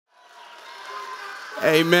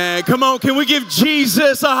Amen. Come on, can we give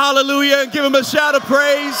Jesus a hallelujah and give him a shout of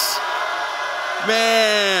praise?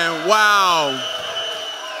 Man, wow.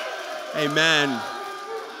 Amen.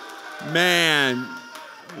 Man,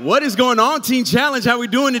 what is going on, Teen Challenge? How we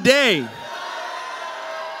doing today?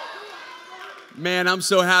 Man, I'm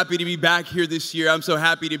so happy to be back here this year. I'm so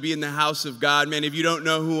happy to be in the house of God. Man, if you don't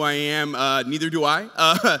know who I am, neither do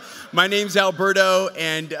I. My name's Alberto,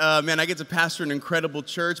 and man, I get to pastor an incredible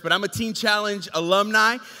church, but I'm a Teen Challenge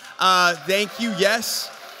alumni. Thank you, yes.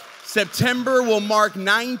 September will mark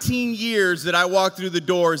 19 years that I walked through the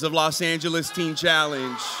doors of Los Angeles Teen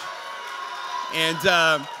Challenge. And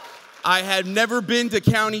I had never been to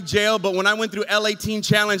county jail, but when I went through LA Teen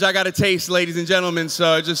Challenge, I got a taste, ladies and gentlemen, so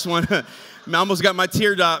I just want to... I almost got my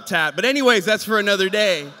teardrop tapped. But anyways, that's for another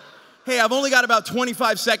day. Hey, I've only got about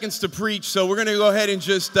 25 seconds to preach, so we're going to go ahead and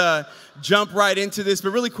just jump right into this. But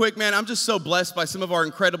really quick, man, I'm just so blessed by some of our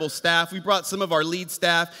incredible staff. We brought some of our lead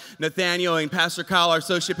staff, Nathaniel and Pastor Kyle, our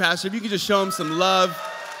associate pastor. If you could just show them some love.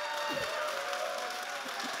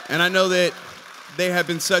 And I know that they have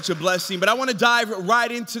been such a blessing. But I want to dive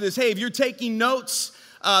right into this. Hey, if you're taking notes,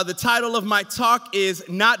 the title of my talk is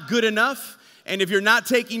Not Good Enough. And if you're not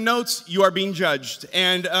taking notes, you are being judged.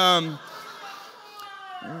 And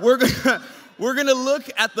we're gonna look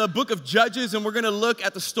at the book of Judges, and we're gonna look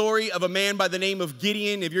at the story of a man by the name of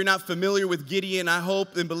Gideon. If you're not familiar with Gideon, I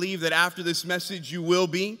hope and believe that after this message you will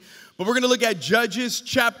be. But we're gonna look at Judges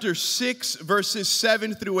chapter 6, verses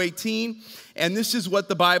 7 through 18. And this is what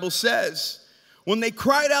the Bible says. When they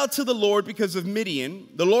cried out to the Lord because of Midian,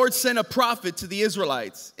 the Lord sent a prophet to the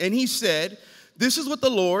Israelites. And he said, "This is what the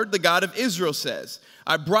Lord, the God of Israel, says.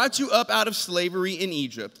 I brought you up out of slavery in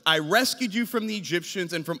Egypt. I rescued you from the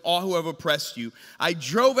Egyptians and from all who have oppressed you. I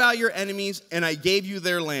drove out your enemies and I gave you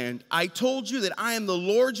their land. I told you that I am the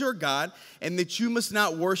Lord your God and that you must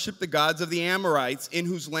not worship the gods of the Amorites in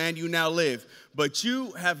whose land you now live. But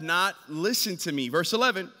you have not listened to me." Verse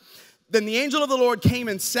 11. Then the angel of the Lord came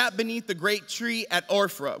and sat beneath the great tree at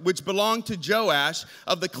Ophrah, which belonged to Joash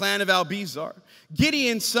of the clan of Abizar.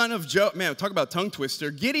 Gideon, son of man, talk about tongue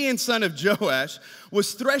twister. Gideon, son of Joash,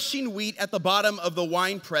 was threshing wheat at the bottom of the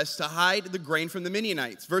winepress to hide the grain from the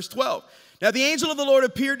Midianites. Verse 12. Now the angel of the Lord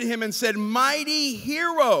appeared to him and said, "Mighty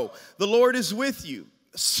hero, the Lord is with you."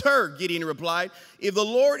 "Sir," Gideon replied, "if the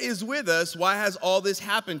Lord is with us, why has all this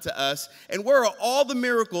happened to us? And where are all the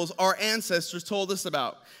miracles our ancestors told us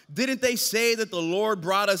about? Didn't they say that the Lord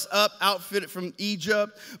brought us up outfitted from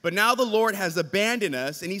Egypt? But now the Lord has abandoned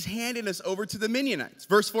us, and he's handed us over to the Midianites."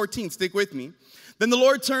 Verse 14, stick with me. Then the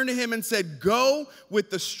Lord turned to him and said, "Go with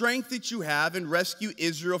the strength that you have and rescue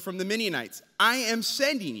Israel from the Midianites. I am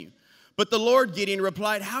sending you." But the Lord, Gideon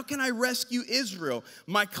replied, "How can I rescue Israel?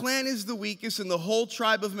 My clan is the weakest in the whole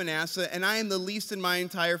tribe of Manasseh, and I am the least in my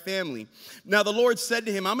entire family." Now the Lord said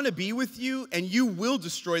to him, "I'm going to be with you, and you will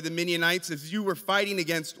destroy the Midianites as you were fighting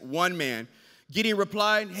against one man." Gideon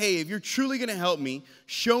replied, "Hey, if you're truly going to help me,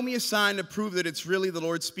 show me a sign to prove that it's really the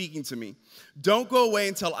Lord speaking to me. Don't go away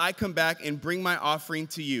until I come back and bring my offering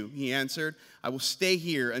to you." He answered, "I will stay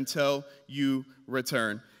here until you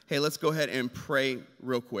return." Hey, let's go ahead and pray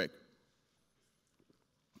real quick.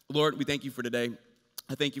 Lord, we thank you for today.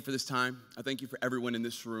 I thank you for this time. I thank you for everyone in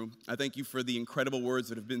this room. I thank you for the incredible words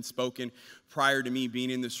that have been spoken prior to me being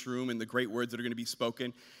in this room and the great words that are going to be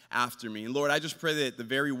spoken after me. And Lord, I just pray that the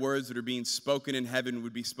very words that are being spoken in heaven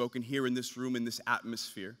would be spoken here in this room, in this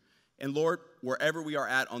atmosphere. And Lord, wherever we are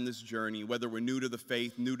at on this journey, whether we're new to the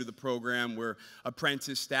faith, new to the program, we're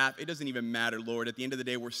apprentice staff, it doesn't even matter, Lord. At the end of the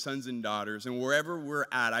day, we're sons and daughters. And wherever we're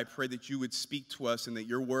at, I pray that you would speak to us and that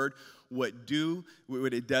your word would do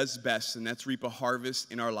what it does best, and that's reap a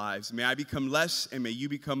harvest in our lives. May I become less and may you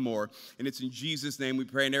become more. And it's in Jesus' name we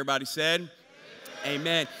pray. And everybody said, Amen.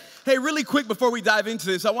 Amen. Hey, really quick before we dive into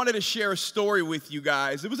this, I wanted to share a story with you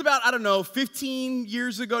guys. It was about, 15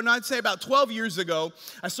 years ago, no, I'd say about 12 years ago,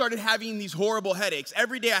 I started having these horrible headaches.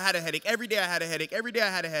 Every day I had a headache, every day I had a headache, every day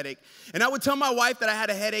I had a headache. And I would tell my wife that I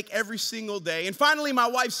had a headache every single day. And finally, my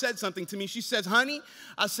wife said something to me. She says, "Honey,"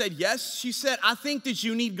 I said, "Yes." She said, "I think that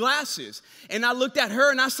you need glasses." And I looked at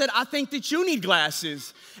her and I said, "I think that you need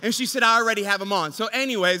glasses." And she said, "I already have them on." So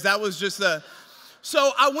anyways, that was just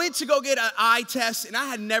So I went to go get an eye test, and I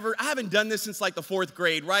haven't done this since like the 4th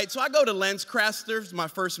grade, right? So I go to LensCrafters, my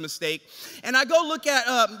first mistake, and I go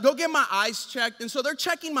get my eyes checked. And so they're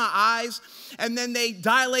checking my eyes, and then they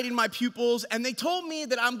dilated my pupils, and they told me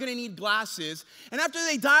that I'm gonna need glasses. And after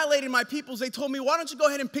they dilated my pupils, they told me, "Why don't you go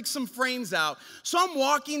ahead and pick some frames out?" So I'm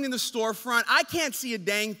walking in the storefront. I can't see a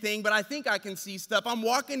dang thing, but I think I can see stuff. I'm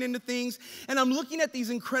walking into things, and I'm looking at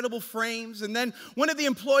these incredible frames, and then one of the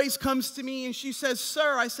employees comes to me, and she says, says,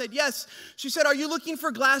 sir. I said, yes. She said, are you looking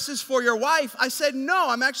for glasses for your wife? I said, no,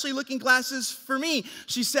 I'm actually looking glasses for me.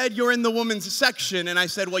 She said, you're in the woman's section. And I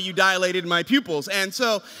said, well, you dilated my pupils. And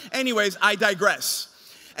so, anyways, I digress.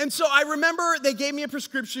 And so I remember they gave me a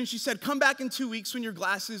prescription. She said, come back in 2 weeks when your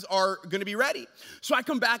glasses are going to be ready. So I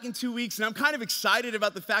come back in 2 weeks, and I'm kind of excited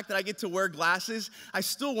about the fact that I get to wear glasses. I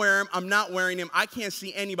still wear them. I'm not wearing them. I can't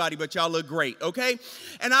see anybody, but y'all look great, okay?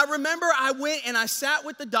 And I remember I went and I sat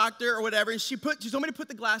with the doctor or whatever, and she told me to put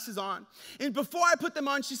the glasses on. And before I put them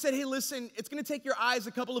on, she said, hey, listen, it's going to take your eyes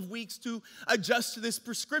a couple of weeks to adjust to this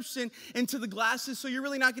prescription and to the glasses, so you're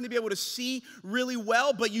really not going to be able to see really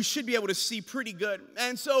well, but you should be able to see pretty good.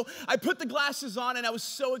 And so I put the glasses on, and I was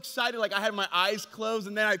so excited, like I had my eyes closed,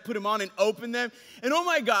 and then I put them on and opened them. And oh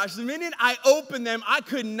my gosh, the minute I opened them, I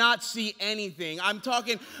could not see anything. I'm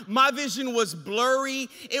talking, my vision was blurry.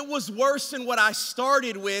 It was worse than what I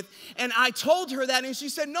started with. And I told her that, and she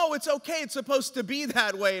said, no, it's okay. It's supposed to be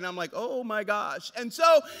that way. And I'm like, oh my gosh. And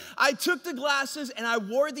so I took the glasses, and I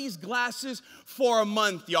wore these glasses for a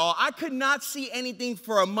month, y'all. I could not see anything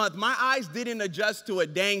for a month. My eyes didn't adjust to a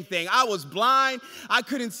dang thing. I was blind. I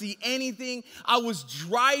couldn't see anything. I was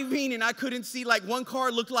driving, and I couldn't see, like one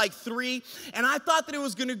car looked like three, and I thought that it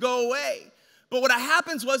was going to go away. But what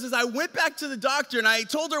happens was I went back to the doctor, and I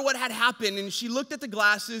told her what had happened, and she looked at the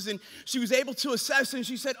glasses, and she was able to assess, and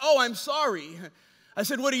she said, oh, I'm sorry. I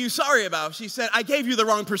said, what are you sorry about? She said, I gave you the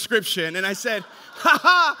wrong prescription. And I said,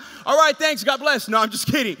 all right, thanks, God bless. No, I'm just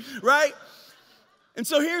kidding, right? And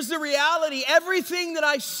so here's the reality. Everything that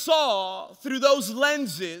I saw through those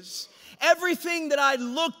lenses, everything that I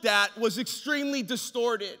looked at was extremely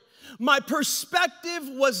distorted. My perspective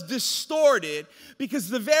was distorted because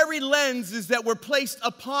the very lenses that were placed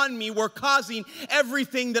upon me were causing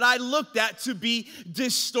everything that I looked at to be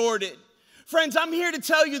distorted. Friends, I'm here to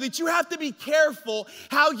tell you that you have to be careful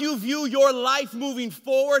how you view your life moving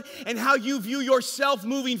forward and how you view yourself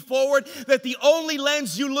moving forward, that the only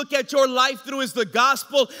lens you look at your life through is the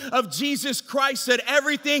gospel of Jesus Christ, that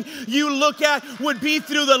everything you look at would be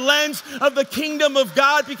through the lens of the kingdom of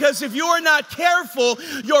God, because if you are not careful,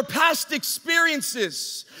 your past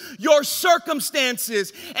experiences, your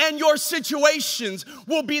circumstances, and your situations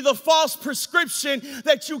will be the false prescription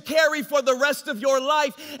that you carry for the rest of your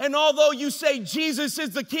life. And although you say Jesus is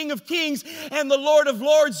the King of Kings and the Lord of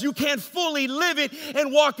Lords, you can't fully live it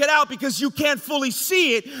and walk it out because you can't fully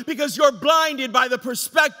see it, because you're blinded by the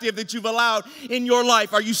perspective that you've allowed in your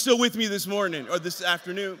life. Are you still with me this morning or this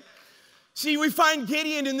afternoon? See, we find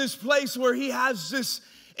Gideon in this place where he has this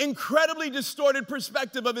incredibly distorted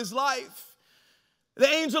perspective of his life. The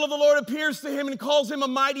angel of the Lord appears to him and calls him a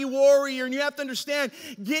mighty warrior. And you have to understand,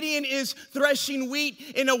 Gideon is threshing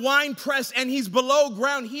wheat in a wine press, and he's below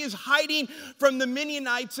ground. He is hiding from the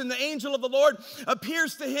Midianites, and the angel of the Lord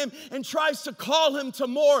appears to him and tries to call him to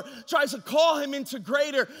more, tries to call him into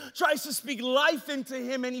greater, tries to speak life into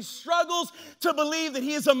him, and he struggles to believe that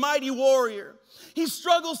he is a mighty warrior. He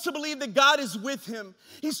struggles to believe that God is with him.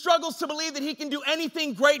 He struggles to believe that he can do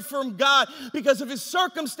anything great from God because of his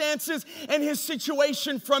circumstances and his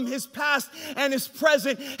situation from his past and his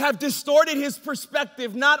present have distorted his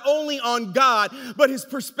perspective, not only on God, but his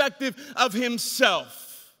perspective of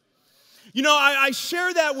himself. You know, I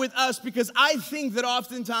share that with us because I think that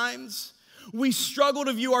oftentimes we struggle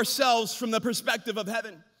to view ourselves from the perspective of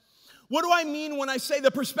heaven. What do I mean when I say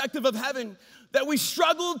the perspective of heaven? That we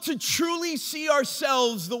struggle to truly see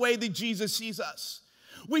ourselves the way that Jesus sees us.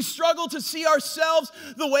 We struggle to see ourselves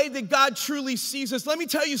the way that God truly sees us. Let me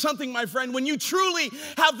tell you something, my friend. When you truly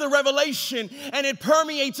have the revelation and it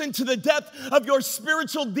permeates into the depth of your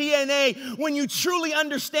spiritual DNA, when you truly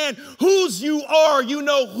understand whose you are, you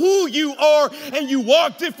know who you are, and you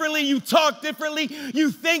walk differently, you talk differently, you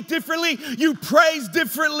think differently, you praise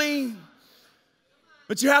differently.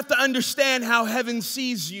 But you have to understand how heaven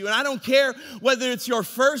sees you. And I don't care whether it's your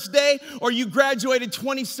first day or you graduated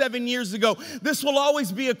 27 years ago. This will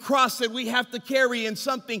always be a cross that we have to carry and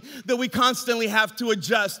something that we constantly have to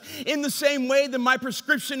adjust. In the same way that my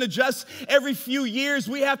prescription adjusts every few years,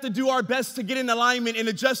 we have to do our best to get in alignment and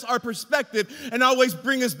adjust our perspective and always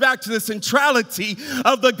bring us back to the centrality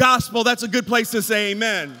of the gospel. That's a good place to say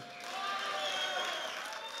amen.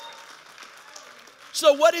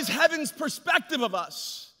 So what is heaven's perspective of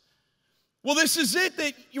us? Well, this is it,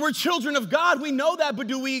 that we're children of God. We know that, but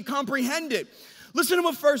do we comprehend it? Listen to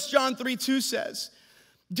what 1 John 3:2 says.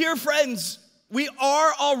 Dear friends, we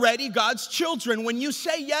are already God's children. When you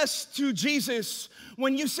say yes to Jesus,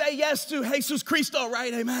 when you say yes to Jesus Cristo,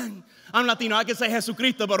 right? Amen. I'm Latino, I can say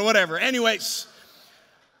Jesucristo, but whatever. Anyways,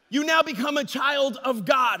 you now become a child of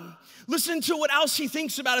God. Listen to what else he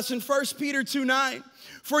thinks about us in 1 Peter 2:9.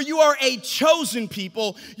 For you are a chosen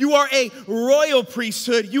people, you are a royal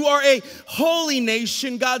priesthood, you are a holy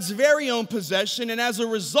nation, God's very own possession, and as a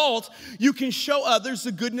result, you can show others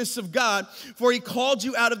the goodness of God, for he called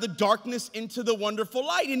you out of the darkness into the wonderful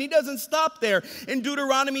light. And he doesn't stop there. In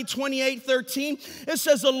Deuteronomy 28:13, it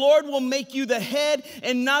says, the Lord will make you the head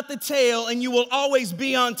and not the tail, and you will always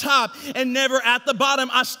be on top and never at the bottom.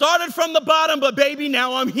 I started from the bottom, but baby,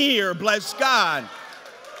 now I'm here. Bless God.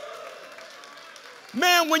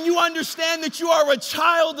 Man, when you understand that you are a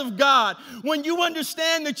child of God, when you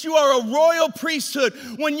understand that you are a royal priesthood,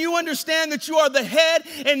 when you understand that you are the head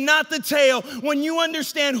and not the tail, when you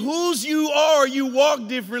understand whose you are, you walk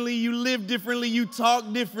differently, you live differently, you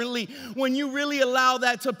talk differently, when you really allow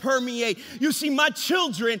that to permeate. You see, my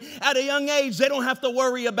children at a young age, they don't have to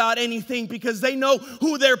worry about anything because they know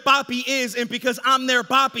who their papi is, and because I'm their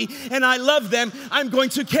papi and I love them, I'm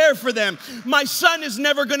going to care for them. My son is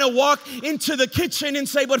never going to walk into the kitchen and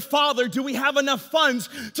say, but Father, do we have enough funds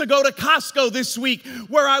to go to Costco this week?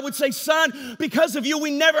 Where I would say, son, because of you,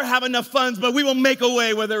 we never have enough funds, but we will make a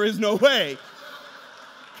way where there is no way.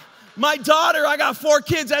 My daughter, I got 4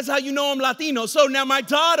 kids. That's how you know I'm Latino. So now my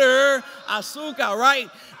daughter, Azúcar,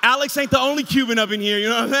 right? Alex ain't the only Cuban up in here, you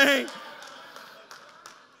know what I'm saying?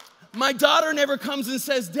 My daughter never comes and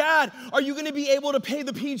says, Dad, are you going to be able to pay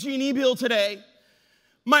the PG&E bill today?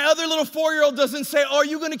 My other little 4-year-old doesn't say, are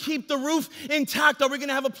you going to keep the roof intact? Are we going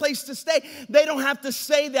to have a place to stay? They don't have to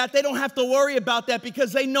say that. They don't have to worry about that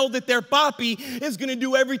because they know that their papi is going to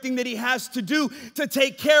do everything that he has to do to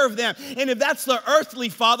take care of them. And if that's the earthly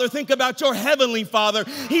father, think about your heavenly Father.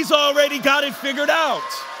 He's already got it figured out.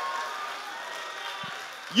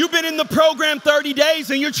 You've been in the program 30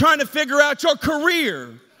 days and you're trying to figure out your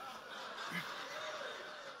career.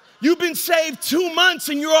 You've been saved 2 months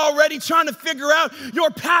and you're already trying to figure out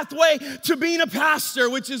your pathway to being a pastor,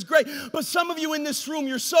 which is great. But some of you in this room,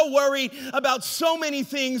 you're so worried about so many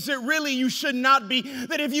things that really you should not be.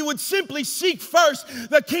 That if you would simply seek first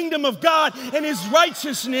the kingdom of God and his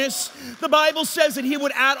righteousness, the Bible says that he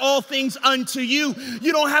would add all things unto you.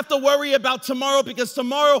 You don't have to worry about tomorrow because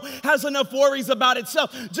tomorrow has enough worries about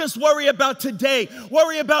itself. Just worry about today.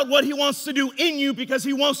 Worry about what he wants to do in you because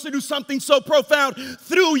he wants to do something so profound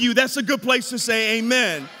through you. That's a good place to say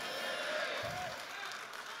amen.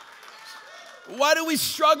 Why do we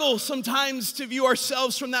struggle sometimes to view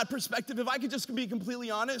ourselves from that perspective? If I could just be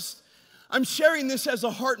completely honest, I'm sharing this as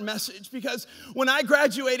a heart message because when I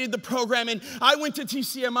graduated the program and I went to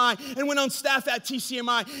TCMI and went on staff at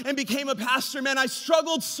TCMI and became a pastor, man, I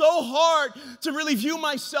struggled so hard to really view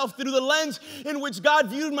myself through the lens in which God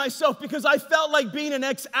viewed myself because I felt like being an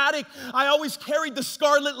ex-addict, I always carried the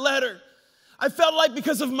scarlet letter. I felt like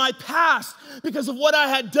because of my past, because of what I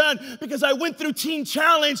had done, because I went through Teen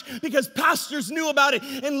Challenge, because pastors knew about it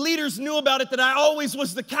and leaders knew about it, that I always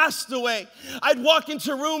was the castaway. I'd walk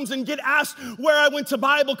into rooms and get asked where I went to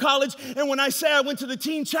Bible college, and when I say I went to the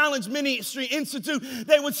Teen Challenge Ministry Institute,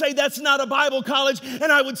 they would say that's not a Bible college,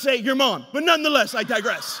 and I would say, your mom. But nonetheless, I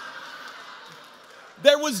digress.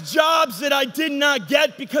 There was jobs that I did not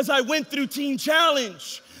get because I went through Teen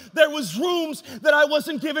Challenge. There was rooms that I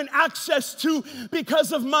wasn't given access to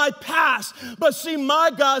because of my past. But see,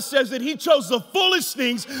 my God says that he chose the foolish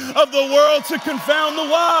things of the world to confound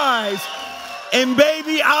the wise. And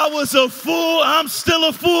baby, I was a fool. I'm still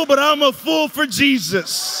a fool, but I'm a fool for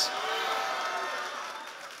Jesus.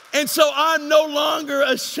 And so I'm no longer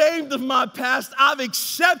ashamed of my past. I've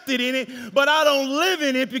accepted in it, but I don't live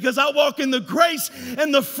in it because I walk in the grace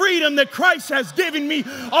and the freedom that Christ has given me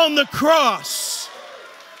on the cross.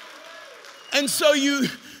 And so you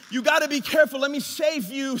got to be careful. Let me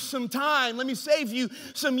save you some time. Let me save you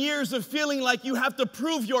some years of feeling like you have to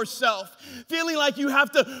prove yourself, feeling like you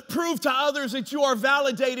have to prove to others that you are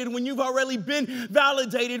validated when you've already been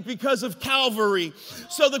validated because of Calvary.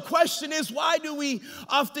 So the question is, why do we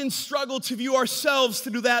often struggle to view ourselves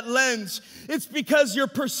through that lens? It's because your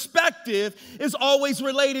perspective is always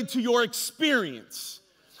related to your experience.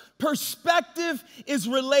 Perspective is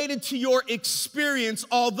related to your experience.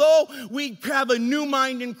 Although we have a new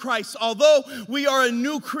mind in Christ, although we are a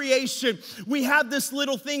new creation, we have this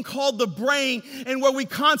little thing called the brain, and where we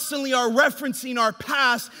constantly are referencing our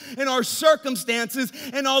past and our circumstances.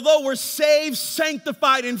 And although we're saved,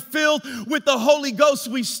 sanctified, and filled with the Holy Ghost,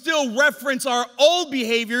 we still reference our old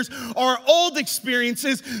behaviors, our old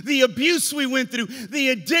experiences, the abuse we went through, the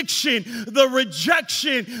addiction, the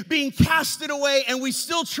rejection, being casted away, and we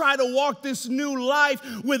still try to walk this new life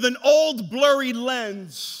with an old blurry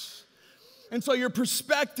lens. And so your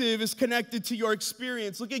perspective is connected to your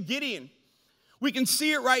experience. Look at Gideon. We can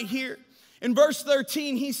see it right here. In verse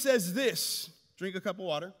 13, he says this. Drink a cup of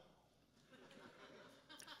water.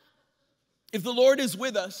 If the Lord is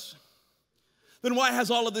with us, then why has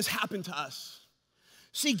all of this happened to us?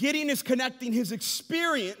 See, Gideon is connecting his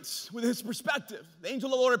experience with his perspective. The angel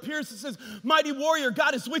of the Lord appears and says, mighty warrior,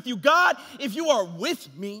 God is with you. God, if you are with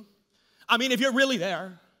me, if you're really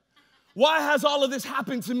there, why has all of this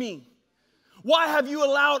happened to me? Why have you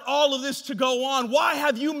allowed all of this to go on? Why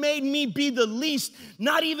have you made me be the least,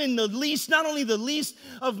 not even the least, not only the least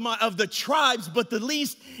of the tribes, but the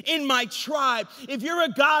least in my tribe? If you're a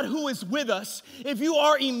God who is with us, if you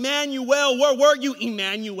are Emmanuel, where were you,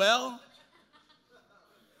 Emmanuel?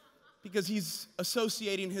 Because he's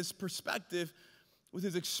associating his perspective with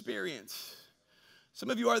his experience.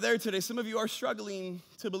 Some of you are there today. Some of you are struggling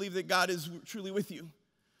to believe that God is truly with you.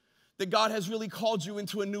 That God has really called you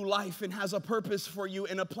into a new life and has a purpose for you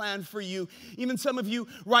and a plan for you. Even some of you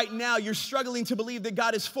right now, you're struggling to believe that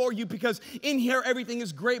God is for you because in here everything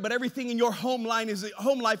is great, but everything in your home life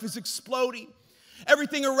is exploding.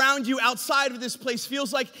 Everything around you outside of this place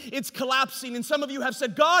feels like it's collapsing. And some of you have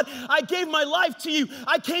said, God, I gave my life to you.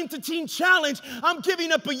 I came to Teen Challenge. I'm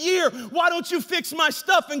giving up a year. Why don't you fix my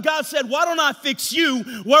stuff? And God said, why don't I fix you?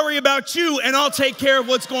 Worry about you, and I'll take care of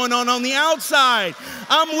what's going on the outside.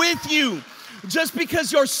 I'm with you. Just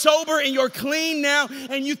because you're sober and you're clean now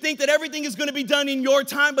and you think that everything is going to be done in your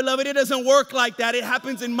time, beloved, it doesn't work like that. It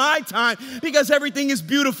happens in my time because everything is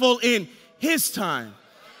beautiful in His time.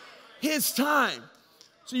 His time.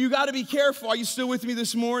 So you got to be careful. Are you still with me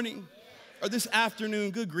this morning or this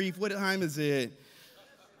afternoon? Good grief, what time is it?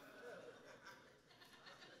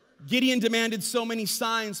 Gideon demanded so many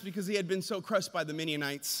signs because he had been so crushed by the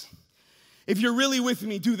Midianites. If you're really with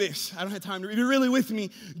me, do this. I don't have time to read. If you're really with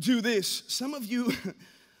me, do this. Some of you,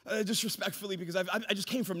 just respectfully, because I just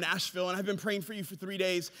came from Nashville and I've been praying for you for 3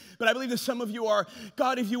 days, but I believe that some of you are,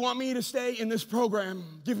 God, if you want me to stay in this program,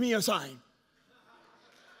 give me a sign.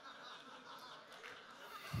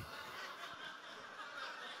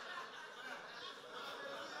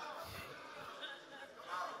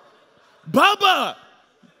 Bubba,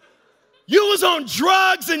 you was on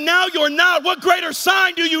drugs and now you're not. What greater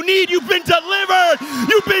sign do you need? You've been delivered.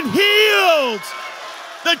 You've been healed.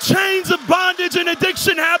 The chains of bondage and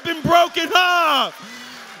addiction have been broken up.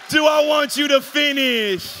 Do I want you to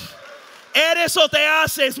finish? Eres o te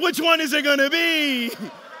haces. Which one is it going to be?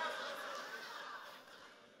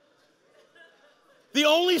 The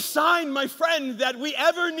only sign, my friend, that we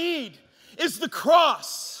ever need is the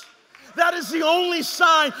cross. That is the only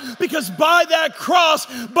sign, because by that cross,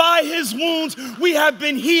 by His wounds, we have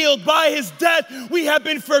been healed. By His death, we have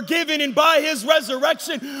been forgiven. And by His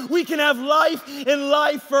resurrection, we can have life and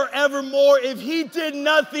life forevermore. If He did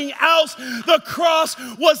nothing else, the cross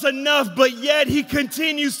was enough. But yet He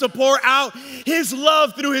continues to pour out His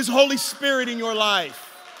love through His Holy Spirit in your life.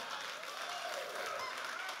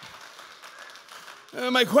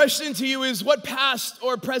 My question to you is, what past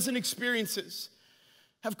or present experiences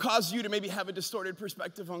have caused you to maybe have a distorted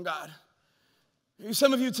perspective on God?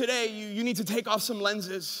 Some of you today, you need to take off some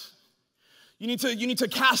lenses. You need to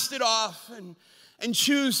cast it off and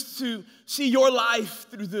choose to see your life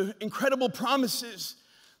through the incredible promises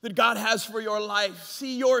that God has for your life.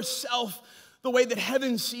 See yourself the way that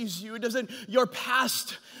heaven sees you. Your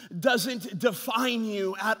past doesn't define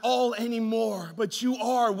you at all anymore, but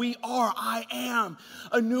I am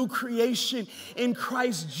a new creation in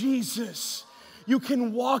Christ Jesus. You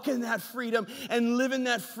can walk in that freedom and live in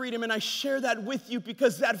that freedom. And I share that with you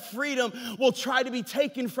because that freedom will try to be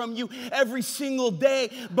taken from you every single day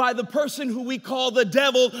by the person who we call the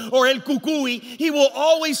devil or el cucuy. He will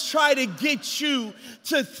always try to get you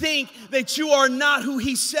to think that you are not who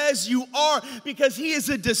he says you are, because he is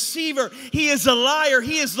a deceiver. He is a liar.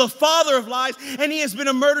 He is the father of lies, and he has been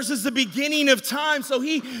a murderer since the beginning of time. So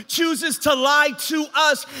he chooses to lie to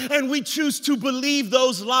us, and we choose to believe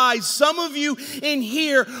those lies. Some of you in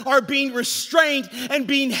here are being restrained and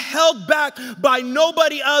being held back by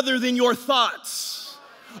nobody other than your thoughts,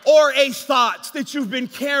 or a thought that you've been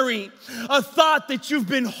carrying, a thought that you've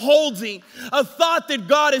been holding, a thought that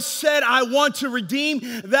God has said, I want to redeem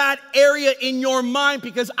that area in your mind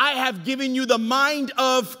because I have given you the mind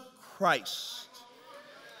of Christ.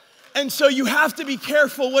 And so you have to be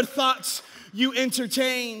careful what thoughts you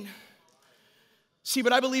entertain. See,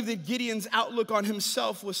 but I believe that Gideon's outlook on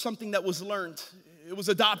himself was something that was learned. It was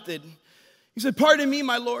adopted. He said, pardon me,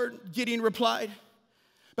 my Lord, Gideon replied,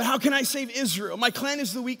 but how can I save Israel? My clan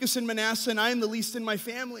is the weakest in Manasseh, and I am the least in my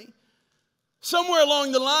family. Somewhere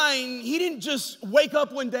along the line, he didn't just wake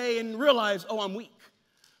up one day and realize, oh, I'm weak.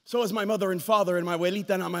 So is my mother and father and my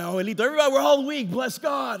abuelita and my abuelito. Everybody, we're all weak, bless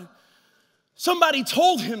God. Somebody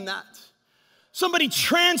told him that. Somebody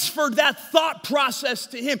transferred that thought process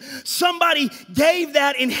to him. Somebody gave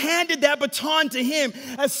that and handed that baton to him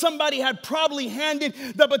as somebody had probably handed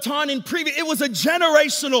the baton in previous. It was a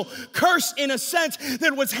generational curse in a sense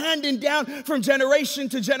that was handed down from generation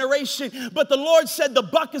to generation. But the Lord said the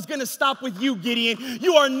buck is going to stop with you, Gideon.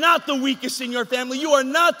 You are not the weakest in your family. You are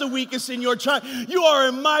not the weakest in your tribe. You are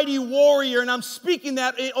a mighty warrior, and I'm speaking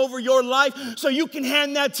that over your life so you can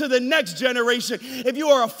hand that to the next generation. If you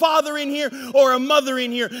are a father in here or a mother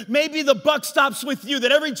in here, maybe the buck stops with you,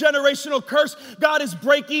 that every generational curse God is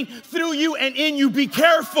breaking through you and in you. Be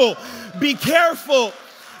careful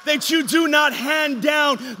that you do not hand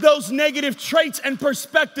down those negative traits and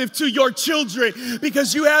perspective to your children,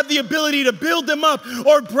 because you have the ability to build them up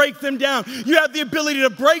or break them down. You have the ability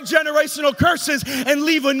to break generational curses and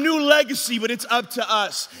leave a new legacy, but it's up to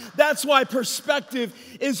us. That's why perspective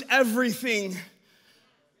is everything.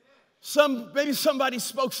 Maybe somebody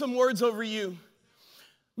spoke some words over you.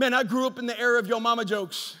 Man, I grew up in the era of yo mama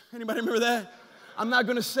jokes. Anybody remember that? I'm not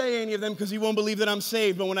going to say any of them because he won't believe that I'm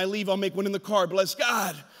saved, but when I leave, I'll make one in the car. Bless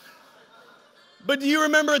God. But do you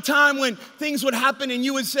remember a time when things would happen and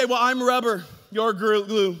you would say, well, I'm rubber, you're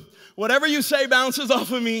glue. Whatever you say bounces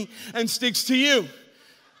off of me and sticks to you.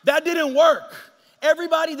 That didn't work.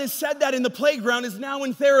 Everybody that said that in the playground is now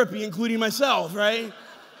in therapy, including myself, right?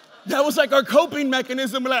 That was like our coping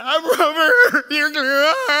mechanism. Like, I'm rubber, you're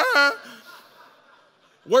glue.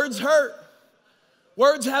 Words hurt.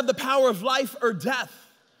 Words have the power of life or death.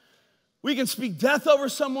 We can speak death over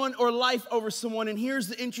someone or life over someone. And here's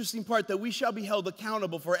the interesting part, that we shall be held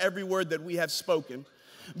accountable for every word that we have spoken.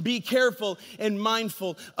 Be careful and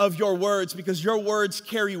mindful of your words, because your words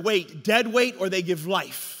carry weight, dead weight, or they give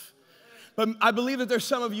life. But I believe that there's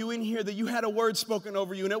some of you in here that you had a word spoken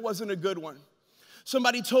over you and it wasn't a good one.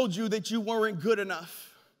 Somebody told you that you weren't good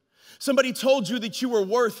enough. Somebody told you that you were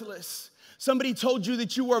worthless. Somebody told you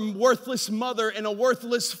that you were a worthless mother and a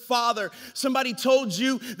worthless father. Somebody told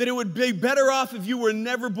you that it would be better off if you were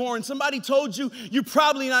never born. Somebody told you you're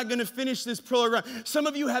probably not going to finish this program. Some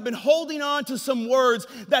of you have been holding on to some words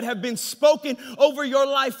that have been spoken over your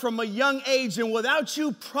life from a young age, and without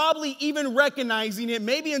you probably even recognizing it,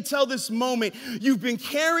 maybe until this moment, you've been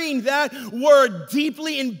carrying that word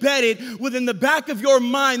deeply embedded within the back of your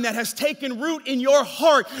mind that has taken root in your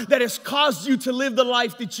heart, that has caused you to live the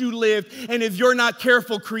life that you lived. And if you're not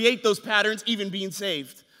careful, create those patterns, even being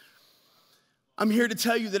saved. I'm here to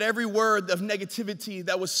tell you that every word of negativity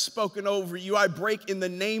that was spoken over you, I break in the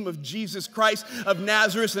name of Jesus Christ of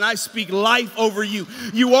Nazareth, and I speak life over you.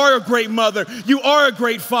 You are a great mother. You are a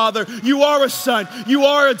great father. You are a son. You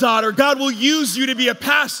are a daughter. God will use you to be a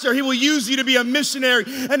pastor. He will use you to be a missionary,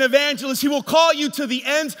 an evangelist. He will call you to the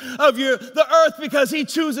ends of the earth, because he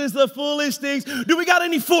chooses the foolish things. Do we got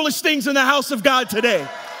any foolish things in the house of God today?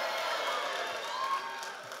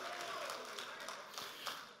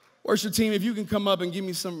 Worship team, if you can come up and give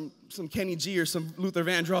me some Kenny G or some Luther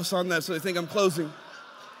Vandross on that so they think I'm closing.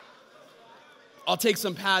 I'll take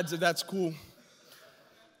some pads if that's cool.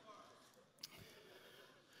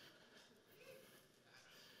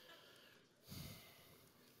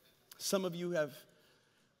 Some of you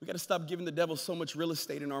we got to stop giving the devil so much real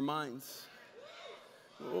estate in our minds.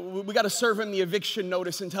 We got to serve him the eviction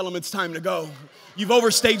notice and tell him it's time to go. You've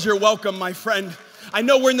overstayed your welcome, my friend. I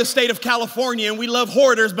know we're in the state of California and we love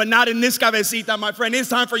hoarders, but not in this cabecita, my friend. It's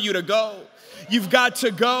time for you to go. You've got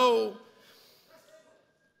to go.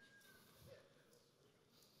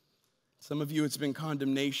 Some of you, it's been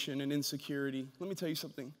condemnation and insecurity. Let me tell you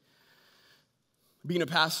something. Being a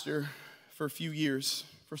pastor for a few years,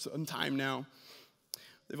 for some time now,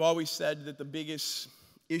 they've always said that the biggest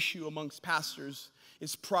issue amongst pastors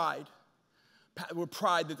is pride. We're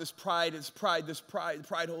pride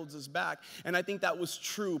holds us back. And I think that was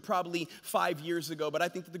true probably 5 years ago. But I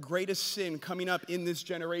think that the greatest sin coming up in this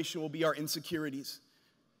generation will be our insecurities.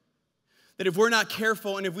 That if we're not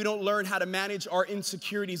careful and if we don't learn how to manage our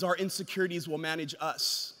insecurities will manage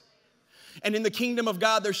us. And in the kingdom of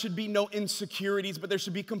God, there should be no insecurities, but there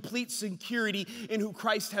should be complete security in who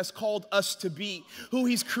Christ has called us to be, who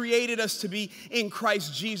he's created us to be in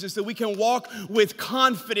Christ Jesus, that we can walk with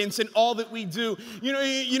confidence in all that we do.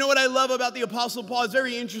 You know what I love about the Apostle Paul? It's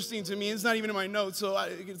very interesting to me. It's not even in my notes, so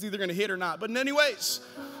it's either going to hit or not. But anyways,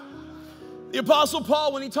 the Apostle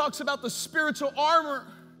Paul, when he talks about the spiritual armor,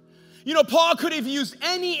 Paul could have used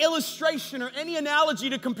any illustration or any analogy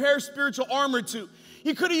to compare spiritual armor to.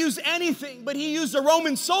 He could have used anything, but he used a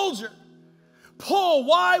Roman soldier. Paul,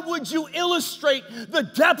 why would you illustrate the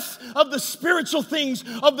depth of the spiritual things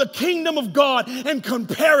of the kingdom of God and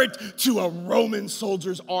compare it to a Roman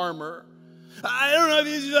soldier's armor? I don't know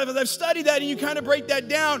if I've studied that and you kind of break that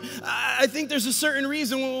down. I think there's a certain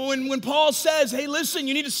reason when Paul says, hey, listen,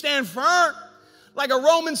 you need to stand firm. Like a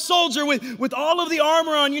Roman soldier with all of the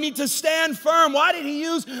armor on, you need to stand firm. Why did he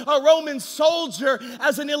use a Roman soldier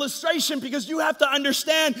as an illustration? Because you have to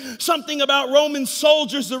understand something about Roman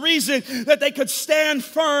soldiers. The reason that they could stand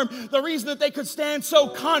firm, the reason that they could stand so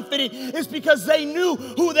confident is because they knew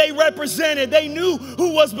who they represented. They knew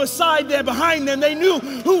who was beside them, behind them. They knew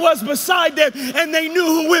who was beside them, and they knew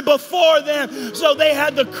who went before them. So they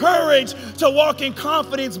had the courage to walk in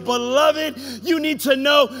confidence. Beloved, you need to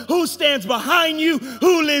know who stands behind you,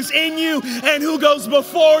 who lives in you, and who goes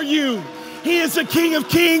before you. He is the King of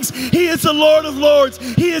Kings. He is the Lord of Lords.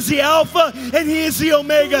 He is the Alpha and He is the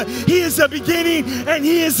Omega. He is the beginning and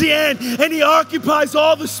He is the end. And He occupies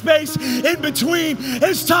all the space in between.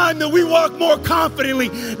 It's time that we walk more confidently,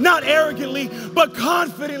 not arrogantly, but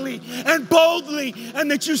confidently and boldly, and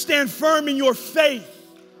that you stand firm in your faith,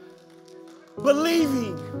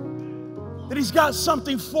 believing that He's got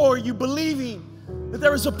something for you, believing that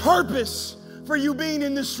there is a purpose for you being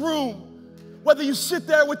in this room. Whether you sit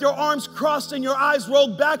there with your arms crossed and your eyes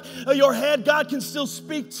rolled back of your head, God can still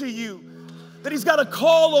speak to you. That He's got a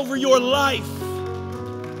call over your life.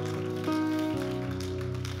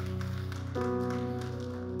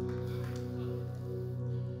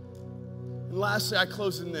 And lastly, I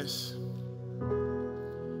close in this.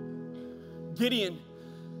 Gideon,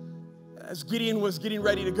 as Gideon was getting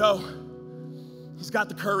ready to go, he's got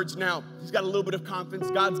the courage now. He's got a little bit of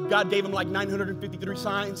confidence. God gave him like 953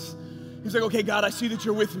 signs. He's like, okay, God, I see that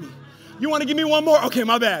you're with me. You want to give me one more? Okay,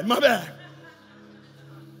 my bad.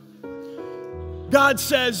 God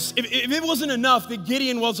says, if it wasn't enough that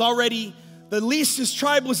Gideon was already the least, his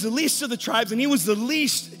tribe was the least of the tribes, and he was the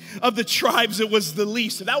least of the tribes, it was the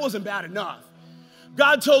least. So that wasn't bad enough.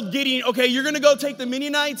 God told Gideon, okay, you're going to go take the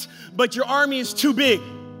Midianites, but your army is too big.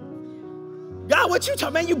 God, what you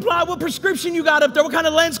talking, man? You blind? What prescription you got up there? What kind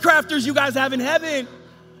of lens crafters you guys have in heaven?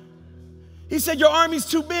 He said, your army's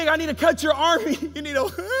too big. I need to cut your army. You need a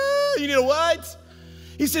what?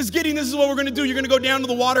 He says, Gideon, this is what we're going to do. You're going to go down to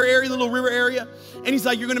the water area, the little river area. And he's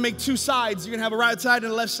like, you're going to make two sides. You're going to have a right side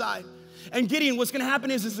and a left side. And Gideon, what's going to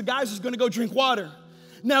happen is the guys is going to go drink water.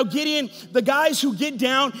 Now, Gideon, the guys who get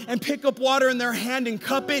down and pick up water in their hand and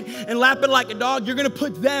cup it and lap it like a dog, you're going to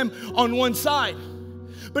put them on one side.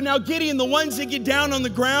 But now Gideon, the ones that get down on the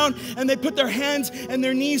ground and they put their hands and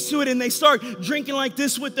their knees to it and they start drinking like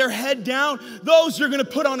this with their head down, those you're going to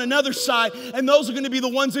put on another side, and those are going to be the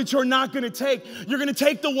ones that you're not going to take. You're going to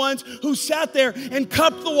take the ones who sat there and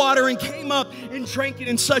cupped the water and came up and drank it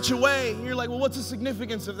in such a way. And you're like, well, what's the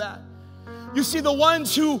significance of that? You see, the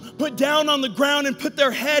ones who put down on the ground and put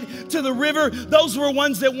their head to the river, those were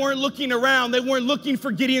ones that weren't looking around. They weren't looking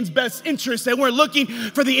for Gideon's best interest. They weren't looking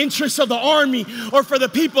for the interests of the army or for the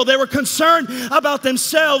people. They were concerned about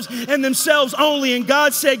themselves and themselves only. And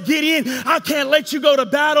God said, Gideon, I can't let you go to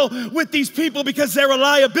battle with these people because they're a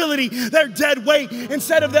liability. They're dead weight.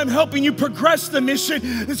 Instead of them helping you progress the mission,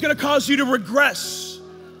 it's going to cause you to regress.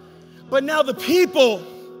 But now the people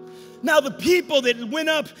that went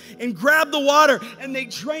up and grabbed the water and they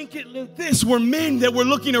drank it like this were men that were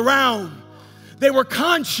looking around. They were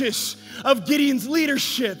conscious of Gideon's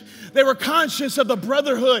leadership. They were conscious of the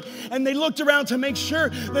brotherhood, and they looked around to make sure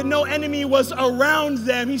that no enemy was around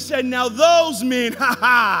them. He said, now those men,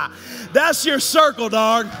 that's your circle,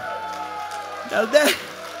 dog. Now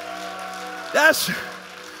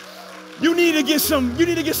you need to get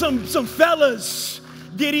some fellas,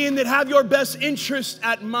 Gideon, that have your best interest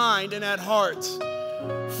at mind and at heart.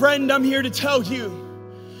 Friend, I'm here to tell you,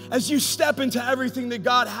 as you step into everything that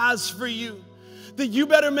God has for you, that you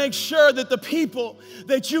better make sure that the people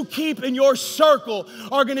that you keep in your circle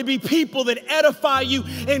are going to be people that edify you,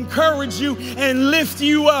 encourage you, and lift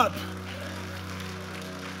you up.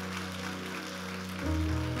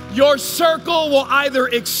 Your circle will either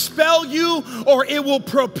expel you or it will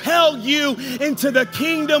propel you into the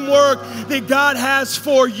kingdom work that God has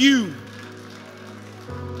for you.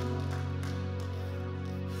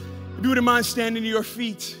 If you wouldn't mind standing to your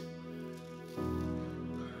feet.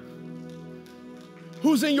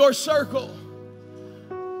 Who's in your circle?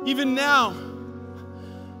 Even now,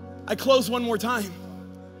 I close one more time.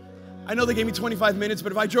 I know they gave me 25 minutes,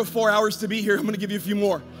 but if I drove 4 hours to be here, I'm going to give you a few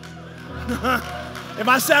more. If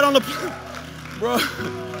I sat on the, bro,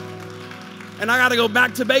 and I got to go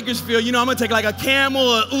back to Bakersfield, I'm going to take like a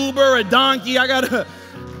camel, an Uber, a donkey. I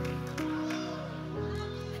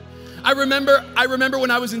remember when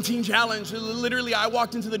I was in Teen Challenge, literally I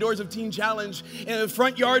walked into the doors of Teen Challenge, and the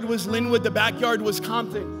front yard was Linwood, the backyard was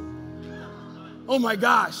Compton. Oh my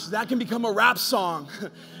gosh, that can become a rap song.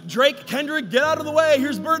 Drake, Kendrick, get out of the way.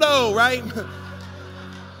 Here's Birdo, right?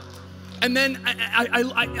 And then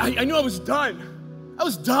I knew I was done. I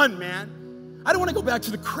was done, man. I don't want to go back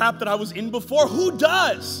to the crap that I was in before. Who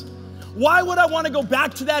does? Why would I want to go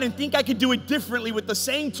back to that and think I could do it differently with the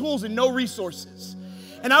same tools and no resources?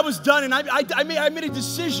 And I was done, and I made a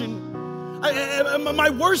decision. My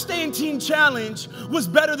worst day in Teen Challenge was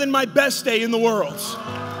better than my best day in the world.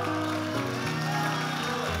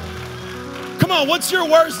 Come on, what's your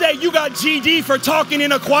worst day? You got GD for talking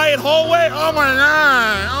in a quiet hallway? Oh my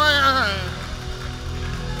God, oh my God.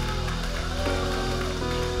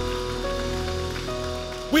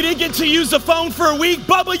 We didn't get to use the phone for a week.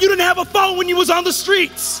 Bubba, you didn't have a phone when you was on the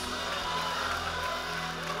streets.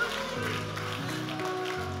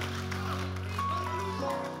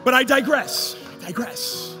 But I digress.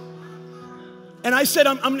 And I said,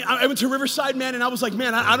 I went to Riverside, man, and I was like,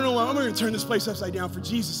 man, I don't know, I'm going to turn this place upside down for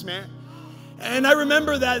Jesus, man. And I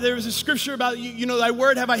remember that there was a scripture about, thy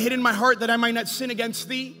word have I hid in my heart that I might not sin against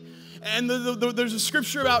thee. And there's a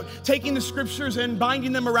scripture about taking the scriptures and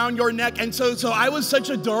binding them around your neck. And so I was such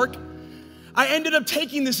a dork. I ended up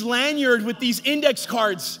taking this lanyard with these index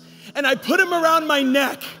cards, and I put them around my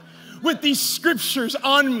neck with these scriptures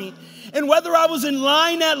on me. And whether I was in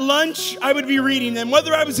line at lunch, I would be reading them.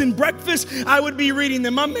 Whether I was in breakfast, I would be reading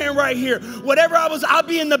them. My man right here. Whatever I was, I'll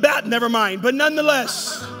be in the bath, never mind. But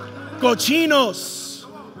nonetheless, cochinos.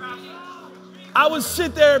 I would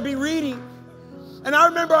sit there and be reading. And I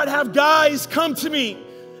remember I'd have guys come to me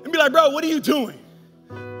and be like, bro, what are you doing?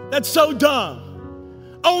 That's so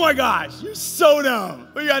dumb. Oh my gosh, you're so dumb.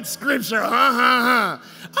 We got scripture, I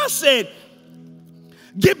said,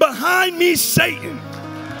 get behind me, Satan.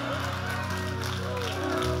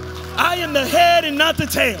 I am the head and not the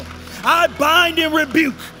tail. I bind and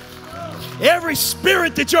rebuke every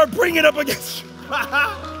spirit that you're bringing up against you.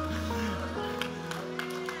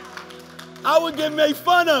 I would get made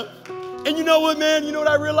fun of. And you know what, man? You know what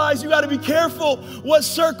I realized? You got to be careful what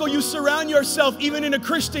circle you surround yourself, even in a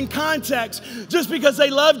Christian context. Just because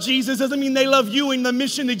they love Jesus doesn't mean they love you and the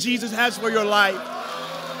mission that Jesus has for your life.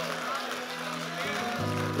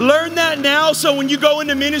 Learn that now so when you go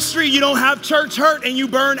into ministry, you don't have church hurt and you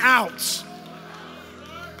burn out.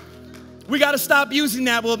 We got to stop using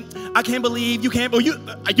that. Well, I can't believe you can't. Well, you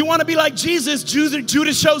want to be like Jesus.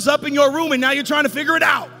 Judas shows up in your room and now you're trying to figure it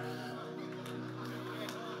out.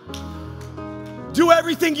 Do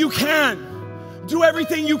everything you can. Do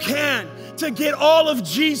everything you can to get all of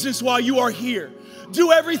Jesus while you are here.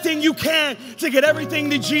 Do everything you can to get everything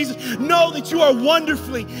that Jesus. Know that you are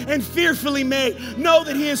wonderfully and fearfully made. Know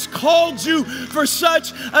that He has called you for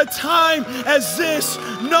such a time as this.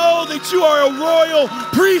 Know that you are a royal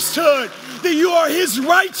priesthood. That you are His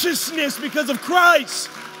righteousness because of Christ.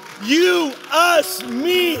 You, us,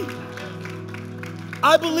 me.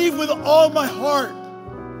 I believe with all my heart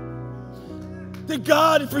that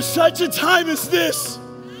God, for such a time as this,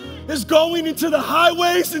 is going into the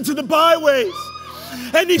highways and to the byways.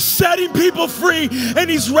 And He's setting people free, and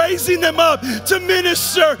He's raising them up to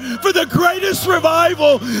minister for the greatest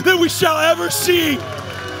revival that we shall ever see.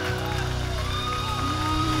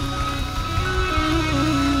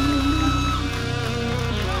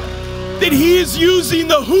 That He is using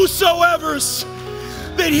the whosoevers,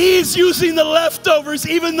 that He is using the leftovers,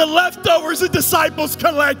 even the leftovers the disciples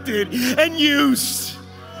collected and used.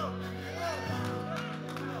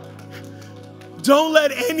 Don't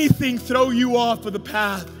let anything throw you off of the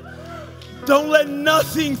path. Don't let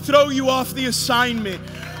nothing throw you off the assignment.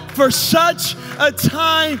 For such a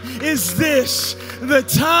time is this. The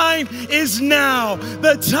time is now.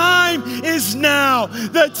 The time is now.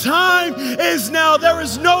 The time is now. There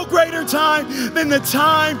is no greater time than the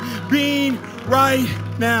time being right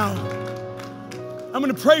now. I'm going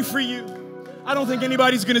to pray for you. I don't think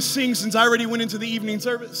anybody's going to sing since I already went into the evening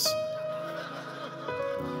service.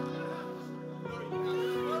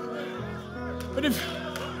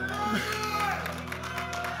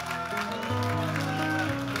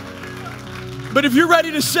 But if you're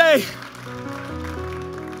ready to say,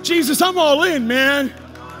 Jesus, I'm all in, man.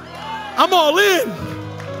 I'm all in.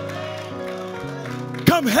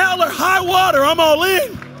 Come hell or high water, I'm all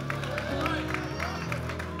in.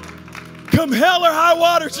 Come hell or high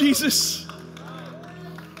water, Jesus.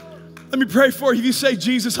 Let me pray for you. If you say,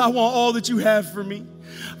 Jesus, I want all that you have for me.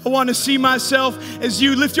 I want to see myself as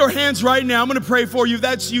you. Lift your hands right now. I'm going to pray for you. If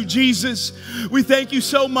that's you, Jesus, we thank you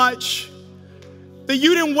so much that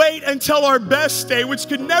you didn't wait until our best day, which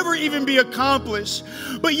could never even be accomplished,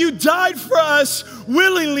 but you died for us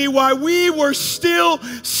willingly while we were still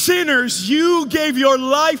sinners. You gave your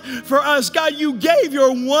life for us. God, you gave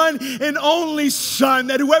your one and only Son,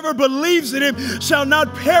 that whoever believes in him shall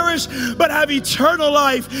not perish but have eternal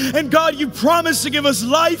life. And God, you promised to give us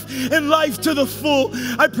life and life to the full.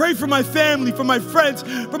 I pray for my family, for my friends,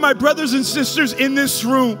 for my brothers and sisters in this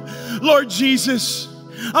room. Lord Jesus,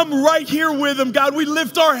 I'm right here with them. God, we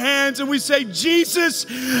lift our hands and we say, Jesus,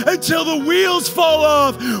 until the wheels fall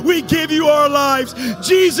off, we give you our lives.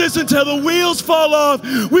 Jesus, until the wheels fall off,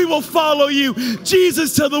 we will follow you.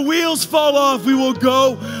 Jesus, till the wheels fall off, we will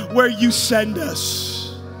go where you send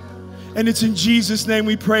us. And it's in Jesus' name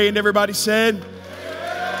we pray. And everybody said,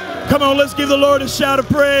 come on, let's give the Lord a shout of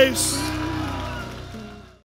praise.